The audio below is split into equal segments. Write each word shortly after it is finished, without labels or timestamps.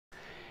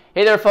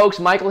Hey there folks,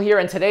 Michael here,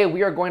 and today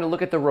we are going to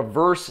look at the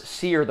reverse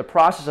sear, the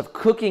process of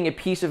cooking a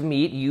piece of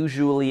meat,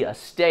 usually a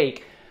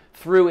steak,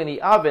 through in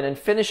the oven and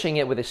finishing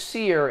it with a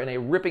sear in a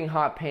ripping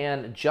hot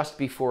pan just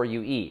before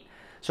you eat.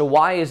 So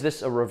why is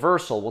this a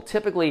reversal? Well,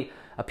 typically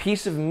a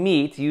piece of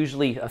meat,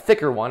 usually a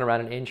thicker one,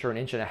 around an inch or an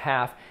inch and a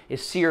half,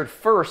 is seared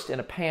first in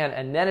a pan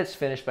and then it's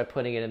finished by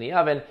putting it in the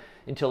oven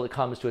until it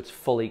comes to its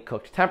fully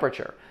cooked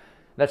temperature.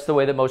 That's the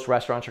way that most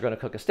restaurants are going to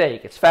cook a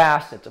steak. It's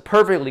fast, it's a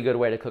perfectly good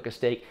way to cook a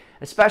steak,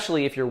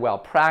 especially if you're well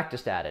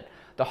practiced at it.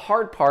 The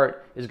hard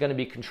part is going to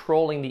be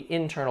controlling the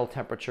internal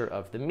temperature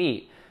of the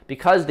meat.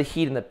 Because the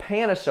heat in the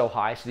pan is so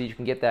high so that you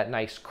can get that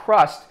nice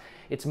crust,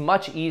 it's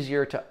much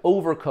easier to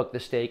overcook the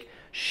steak,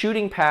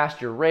 shooting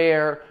past your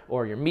rare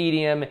or your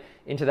medium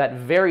into that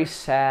very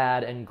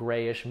sad and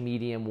grayish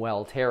medium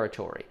well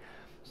territory.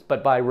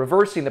 But by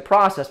reversing the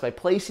process, by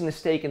placing the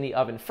steak in the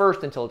oven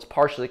first until it's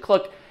partially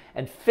cooked,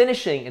 and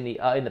finishing in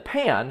the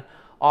pan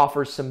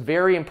offers some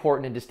very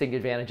important and distinct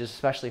advantages,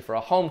 especially for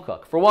a home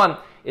cook. For one,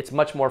 it's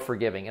much more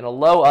forgiving. In a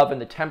low oven,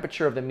 the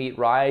temperature of the meat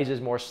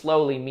rises more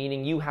slowly,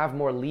 meaning you have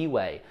more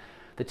leeway.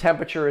 The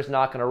temperature is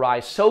not going to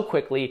rise so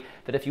quickly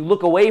that if you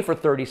look away for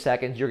 30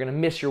 seconds, you're going to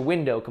miss your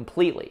window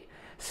completely.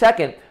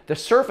 Second, the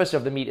surface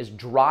of the meat is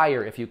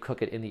drier if you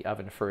cook it in the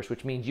oven first,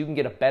 which means you can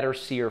get a better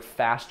sear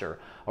faster.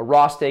 A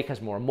raw steak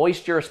has more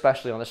moisture,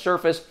 especially on the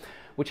surface,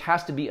 which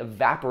has to be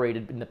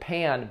evaporated in the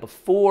pan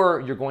before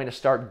you're going to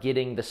start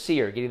getting the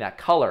sear, getting that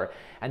color.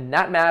 And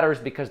that matters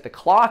because the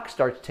clock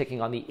starts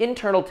ticking on the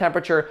internal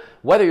temperature,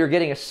 whether you're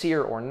getting a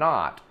sear or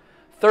not.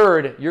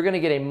 Third, you're going to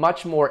get a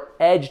much more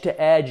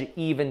edge-to-edge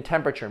even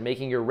temperature,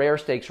 making your rare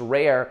steaks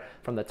rare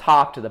from the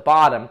top to the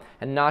bottom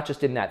and not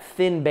just in that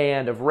thin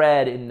band of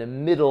red in the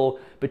middle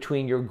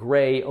between your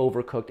gray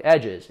overcooked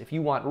edges. If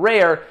you want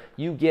rare,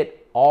 you get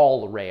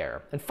all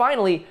rare. And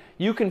finally,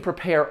 you can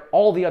prepare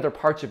all the other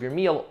parts of your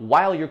meal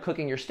while you're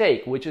cooking your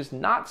steak, which is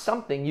not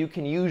something you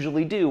can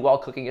usually do while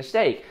cooking a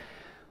steak,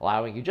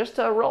 allowing you just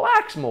to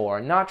relax more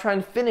and not try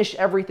and finish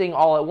everything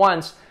all at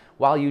once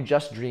while you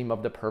just dream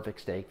of the perfect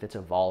steak that's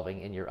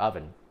evolving in your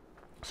oven.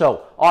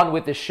 So, on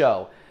with this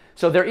show.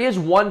 So there is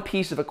one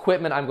piece of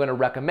equipment I'm going to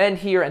recommend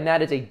here, and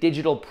that is a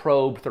digital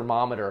probe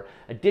thermometer.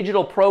 A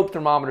digital probe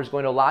thermometer is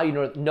going to allow you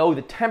to know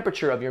the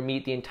temperature of your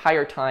meat the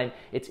entire time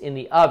it's in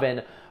the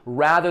oven,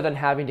 rather than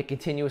having to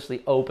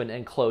continuously open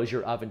and close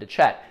your oven to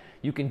check.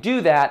 You can do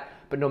that,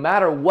 but no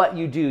matter what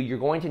you do, you're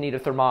going to need a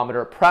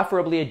thermometer,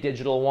 preferably a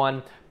digital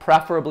one,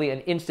 preferably an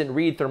instant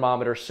read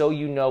thermometer, so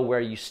you know where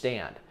you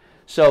stand.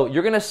 So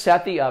you're going to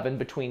set the oven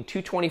between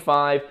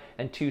 225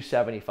 and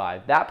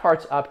 275. That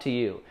part's up to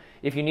you.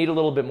 If you need a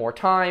little bit more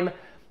time,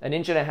 an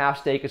inch and a half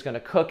steak is going to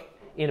cook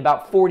in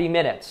about 40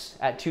 minutes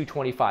at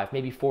 225,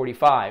 maybe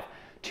 45.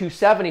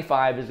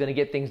 275 is going to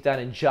get things done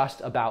in just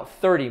about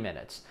 30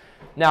 minutes.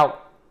 Now,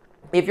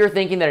 if you're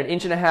thinking that an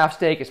inch and a half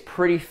steak is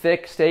pretty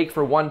thick steak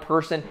for one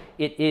person,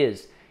 it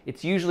is.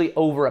 It's usually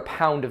over a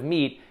pound of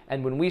meat,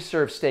 and when we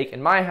serve steak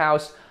in my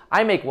house,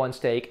 I make one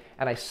steak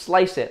and I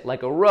slice it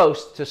like a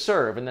roast to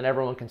serve, and then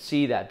everyone can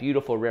see that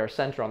beautiful rare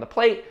center on the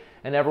plate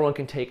and everyone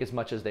can take as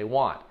much as they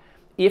want.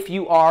 If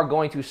you are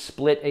going to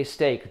split a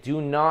steak,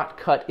 do not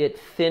cut it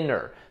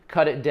thinner.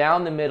 Cut it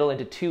down the middle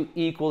into two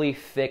equally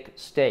thick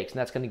steaks, and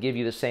that's going to give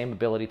you the same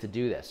ability to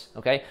do this.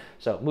 Okay,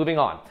 so moving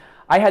on.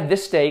 I had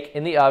this steak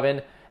in the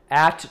oven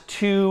at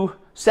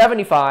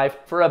 275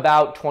 for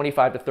about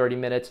 25 to 30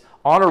 minutes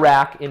on a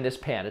rack in this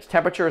pan. Its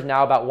temperature is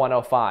now about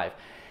 105.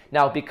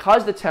 Now,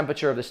 because the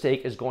temperature of the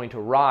steak is going to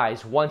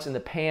rise once in the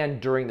pan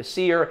during the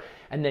sear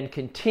and then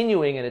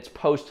continuing in its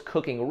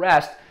post-cooking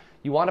rest,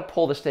 you want to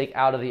pull the steak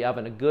out of the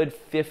oven a good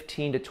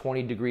 15 to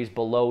 20 degrees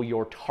below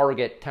your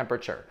target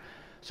temperature.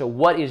 So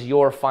what is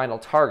your final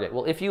target?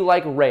 Well, if you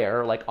like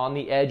rare, like on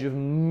the edge of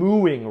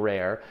mooing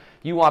rare,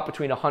 you want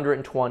between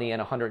 120 and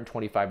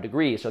 125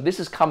 degrees. So this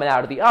is coming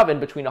out of the oven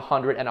between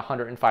 100 and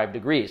 105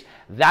 degrees.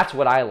 That's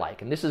what I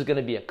like. And this is going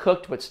to be a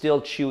cooked but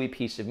still chewy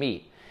piece of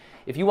meat.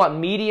 If you want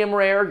medium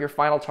rare, your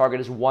final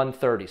target is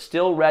 130.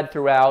 Still red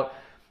throughout,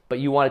 but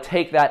you want to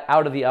take that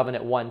out of the oven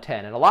at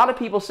 110. And a lot of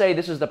people say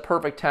this is the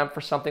perfect temp for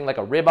something like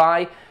a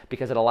ribeye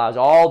because it allows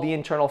all the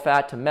internal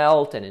fat to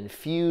melt and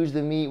infuse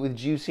the meat with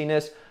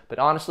juiciness. But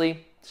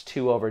honestly, it's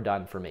too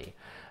overdone for me.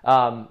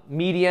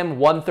 Medium,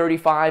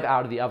 135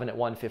 out of the oven at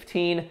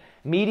 115.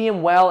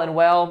 Medium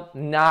well,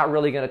 not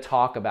really going to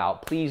talk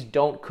about. Please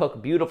don't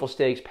cook beautiful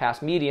steaks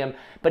past medium.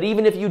 But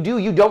even if you do,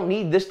 you don't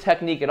need this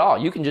technique at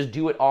all. You can just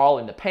do it all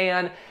in the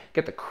pan,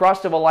 get the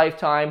crust of a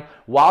lifetime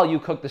while you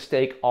cook the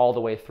steak all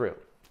the way through.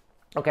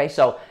 Okay,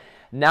 so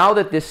now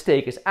that this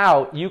steak is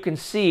out, you can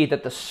see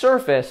that the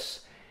surface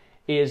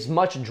is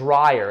much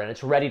drier and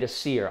it's ready to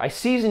sear. I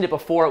seasoned it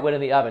before it went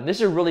in the oven. This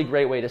is a really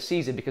great way to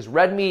season because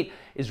red meat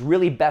is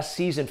really best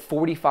seasoned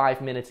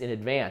 45 minutes in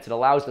advance. It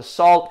allows the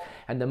salt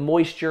and the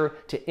moisture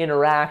to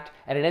interact,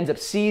 and it ends up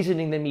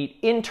seasoning the meat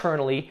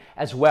internally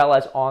as well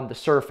as on the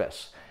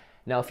surface.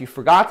 Now, if you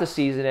forgot to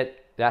season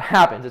it, that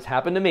happens. It's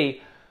happened to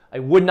me. I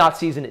would not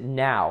season it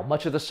now.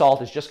 Much of the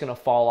salt is just going to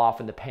fall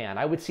off in the pan.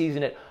 I would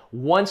season it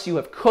once you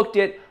have cooked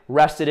it,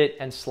 rested it,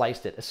 and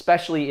sliced it,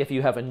 especially if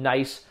you have a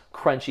nice,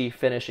 crunchy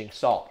finishing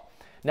salt.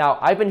 Now,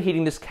 I've been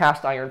heating this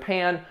cast iron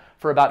pan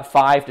for about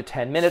 5 to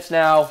 10 minutes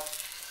now.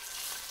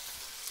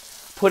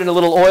 Put in a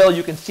little oil,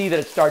 you can see that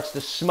it starts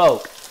to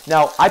smoke.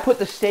 Now, I put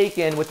the steak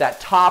in with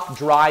that top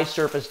dry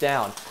surface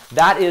down.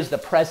 That is the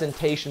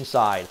presentation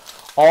side.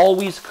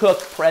 Always cook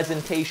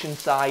presentation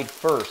side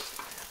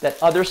first.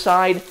 That other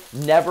side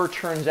never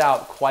turns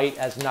out quite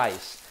as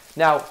nice.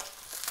 Now,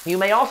 you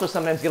may also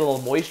sometimes get a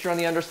little moisture on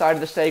the underside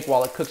of the steak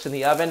while it cooks in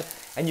the oven,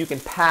 and you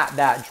can pat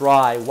that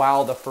dry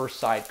while the first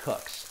side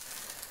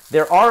cooks.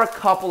 There are a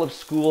couple of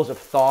schools of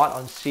thought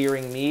on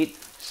searing meat.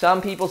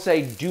 Some people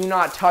say do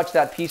not touch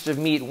that piece of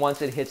meat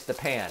once it hits the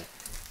pan.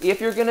 If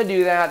you're going to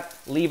do that,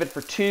 leave it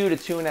for 2 to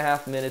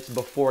 2.5 minutes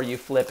before you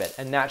flip it,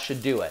 and that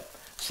should do it.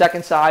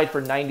 Second side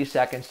for 90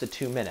 seconds to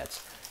 2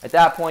 minutes. At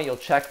that point, you'll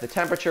check the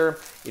temperature.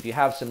 If you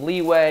have some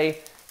leeway,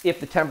 if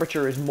the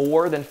temperature is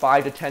more than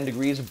 5 to 10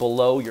 degrees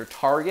below your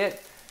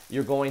target,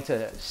 you're going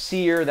to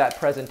sear that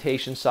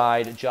presentation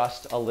side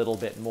just a little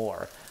bit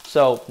more.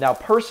 So now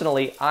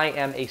personally, I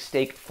am a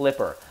steak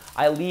flipper.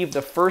 I leave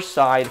the first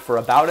side for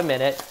about a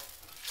minute,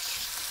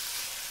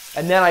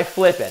 and then I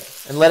flip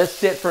it and let it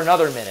sit for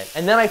another minute.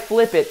 And then I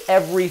flip it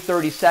every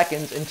 30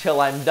 seconds until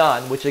I'm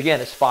done, which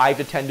again is 5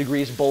 to 10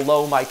 degrees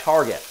below my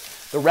target.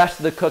 The rest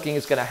of the cooking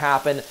is going to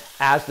happen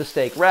as the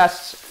steak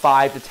rests,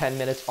 5 to 10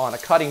 minutes on a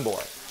cutting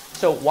board.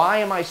 So why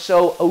am I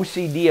so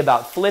OCD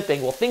about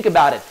flipping? Well, think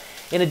about it.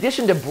 In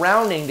addition to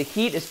browning, the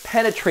heat is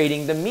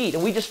penetrating the meat,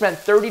 and we just spent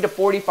 30 to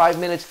 45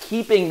 minutes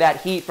keeping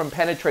that heat from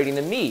penetrating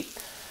the meat.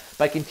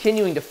 By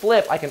continuing to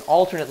flip, I can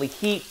alternately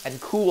heat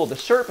and cool the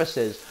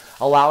surfaces,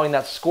 allowing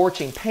that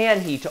scorching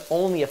pan heat to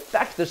only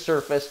affect the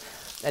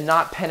surface and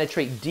not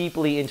penetrate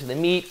deeply into the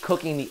meat,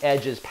 cooking the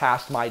edges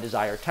past my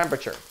desired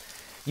temperature.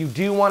 You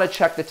do want to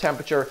check the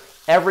temperature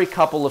every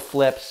couple of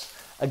flips,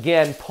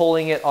 again,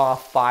 pulling it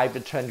off 5 to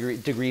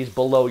 10 degrees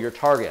below your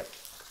target.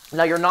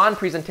 Now, your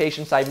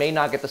non-presentation side may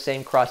not get the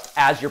same crust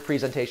as your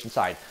presentation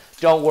side.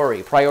 Don't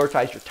worry.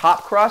 Prioritize your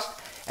top crust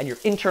and your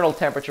internal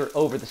temperature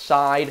over the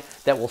side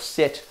that will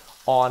sit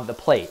on the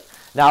plate.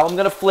 Now, I'm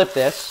going to flip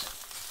this,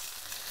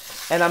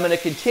 and I'm going to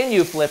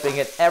continue flipping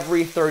it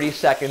every 30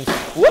 seconds,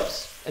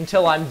 whoops,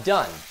 until I'm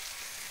done.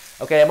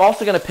 Okay, I'm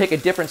also going to pick a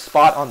different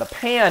spot on the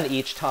pan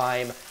each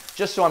time,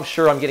 just so I'm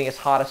sure I'm getting as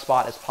hot a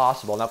spot as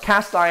possible. Now,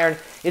 cast iron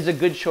is a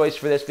good choice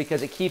for this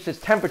because it keeps its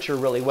temperature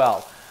really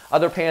well.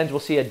 Other pans will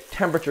see a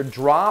temperature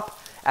drop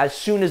as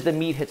soon as the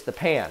meat hits the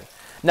pan.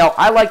 Now,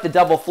 I like the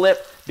double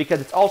flip because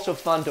it's also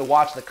fun to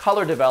watch the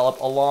color develop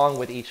along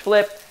with each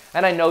flip,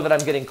 and I know that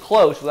I'm getting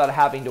close without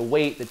having to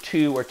wait the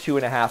 2 or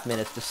 2.5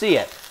 minutes to see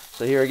it.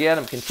 So here again,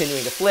 I'm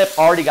continuing to flip.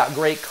 Already got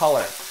great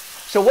color.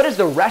 So what is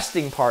the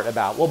resting part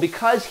about? Well,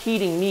 because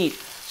heating meat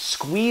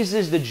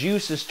squeezes the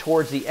juices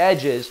towards the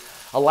edges,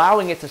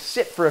 allowing it to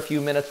sit for a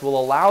few minutes will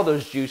allow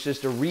those juices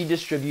to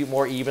redistribute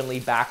more evenly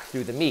back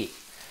through the meat.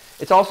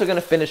 It's also going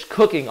to finish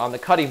cooking on the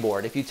cutting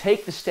board. If you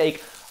take the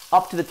steak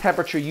up to the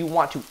temperature you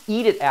want to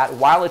eat it at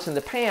while it's in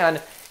the pan,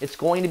 it's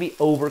going to be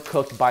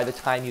overcooked by the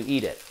time you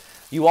eat it.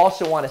 You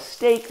also want a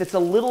steak that's a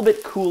little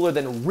bit cooler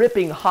than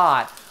ripping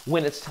hot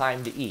when it's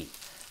time to eat.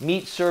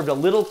 Meat served a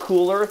little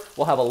cooler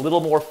will have a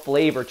little more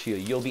flavor to you.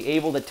 You'll be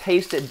able to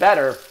taste it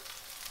better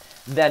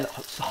than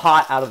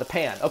hot out of the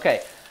pan.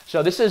 Okay.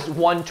 So this is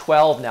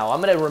 112 now.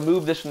 I'm going to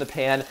remove this from the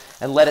pan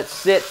and let it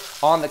sit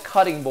on the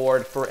cutting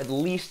board for at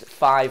least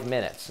 5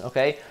 minutes,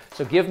 okay?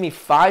 So give me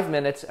 5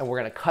 minutes and we're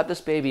going to cut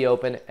this baby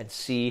open and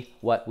see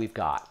what we've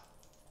got.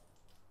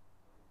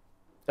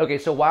 Okay,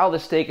 so while the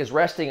steak is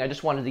resting, I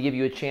just wanted to give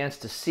you a chance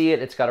to see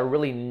it. It's got a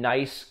really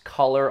nice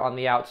color on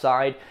the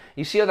outside.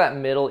 You see how that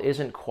middle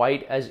isn't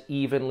quite as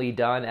evenly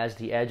done as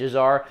the edges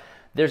are?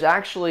 There's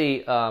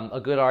actually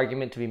a good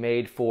argument to be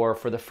made for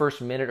the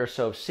first minute or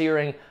so of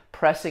searing,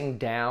 pressing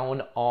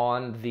down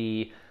on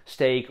the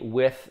steak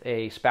with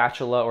a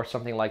spatula or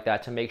something like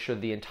that to make sure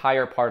the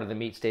entire part of the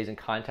meat stays in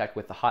contact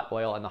with the hot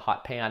oil and the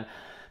hot pan.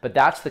 But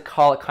that's the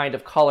kind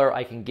of color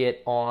I can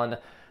get on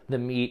the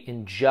meat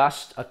in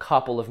just a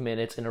couple of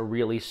minutes in a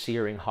really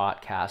searing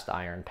hot cast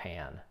iron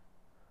pan.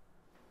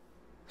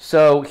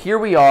 So here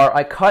we are.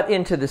 I cut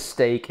into the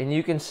steak, and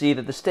you can see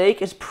that the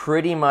steak is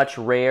pretty much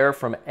rare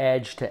from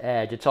edge to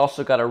edge. It's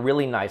also got a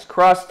really nice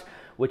crust,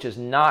 which is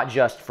not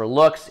just for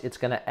looks. It's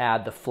going to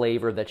add the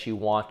flavor that you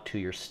want to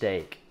your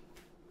steak.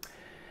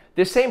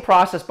 This same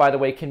process, by the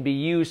way, can be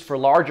used for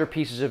larger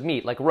pieces of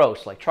meat, like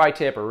roast, like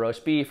tri-tip or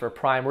roast beef or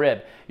prime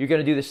rib. You're going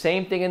to do the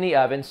same thing in the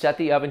oven. Set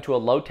the oven to a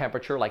low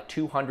temperature, like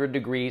 200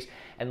 degrees,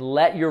 and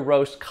let your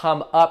roast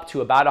come up to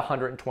about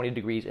 120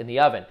 degrees in the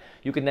oven.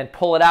 You can then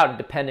pull it out, and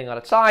depending on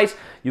its size,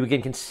 you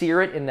can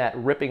sear it in that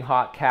ripping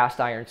hot cast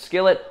iron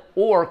skillet,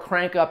 or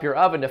crank up your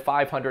oven to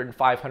 500 and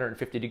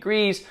 550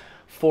 degrees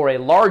for a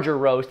larger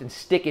roast and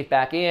stick it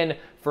back in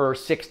for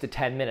 6 to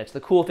 10 minutes.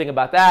 The cool thing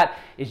about that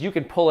is you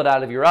can pull it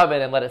out of your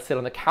oven and let it sit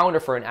on the counter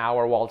for an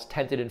hour while it's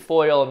tented in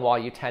foil and while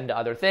you tend to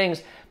other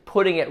things,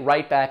 putting it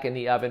right back in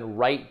the oven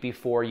right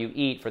before you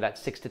eat for that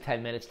 6 to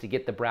 10 minutes to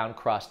get the brown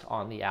crust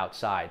on the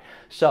outside.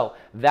 So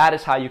that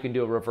is how you can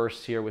do a reverse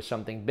sear with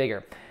something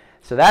bigger.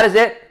 So that is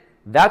it.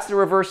 That's the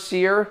reverse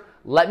sear.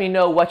 Let me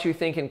know what you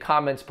think in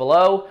comments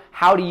below.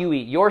 How do you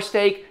eat your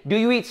steak? Do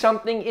you eat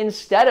something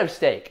instead of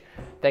steak?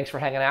 Thanks for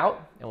hanging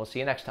out, and we'll see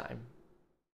you next time.